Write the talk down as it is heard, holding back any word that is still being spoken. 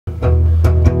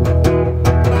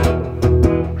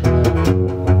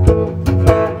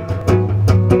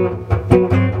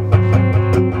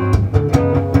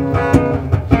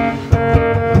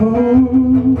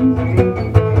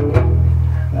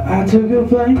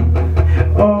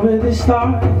over the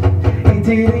stars. It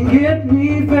didn't get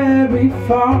me very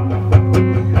far.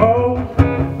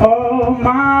 All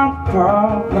my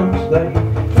problems, they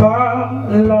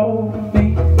follow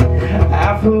me.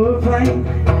 I flew a plane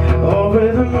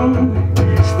over the moon,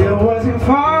 still wasn't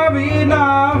far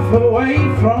enough away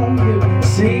from you.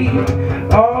 See,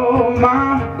 all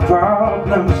my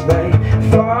problems, they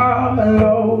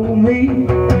follow me.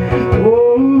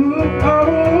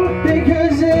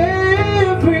 Because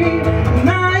every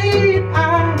night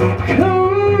I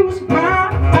close my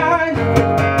eyes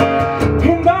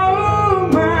and all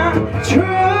my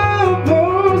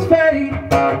troubles fade.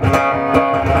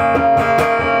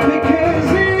 Because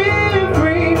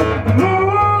every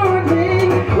morning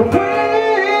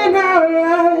when I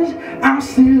rise, I'm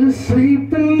still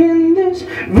sleeping in this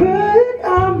bed I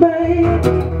made.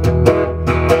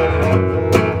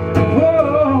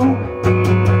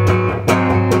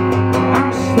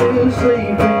 I'm still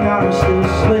sleeping, yeah.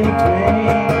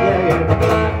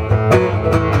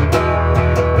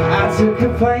 I took a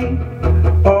plane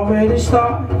over the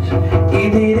stars. It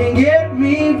didn't get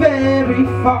me very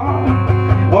far.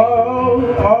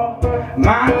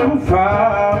 My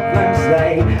problems,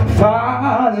 they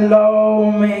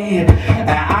follow me.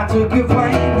 I took a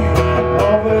plane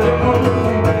over the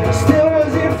moon, still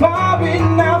wasn't far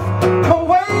enough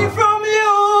away from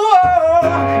you.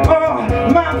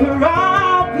 My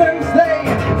problems, they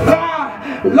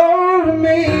follow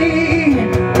me.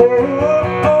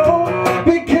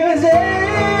 Because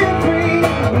every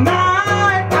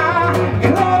night I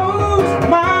close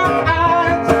my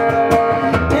eyes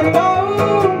and all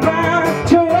my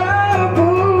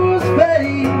troubles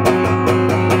fade.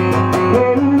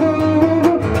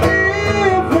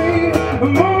 Every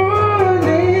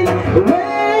morning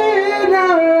when I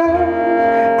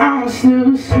rise, I'm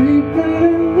still sleeping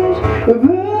in this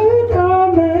bed I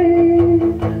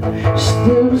made.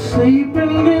 Still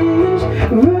sleeping in this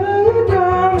bed,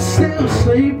 I'm still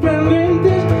sleeping in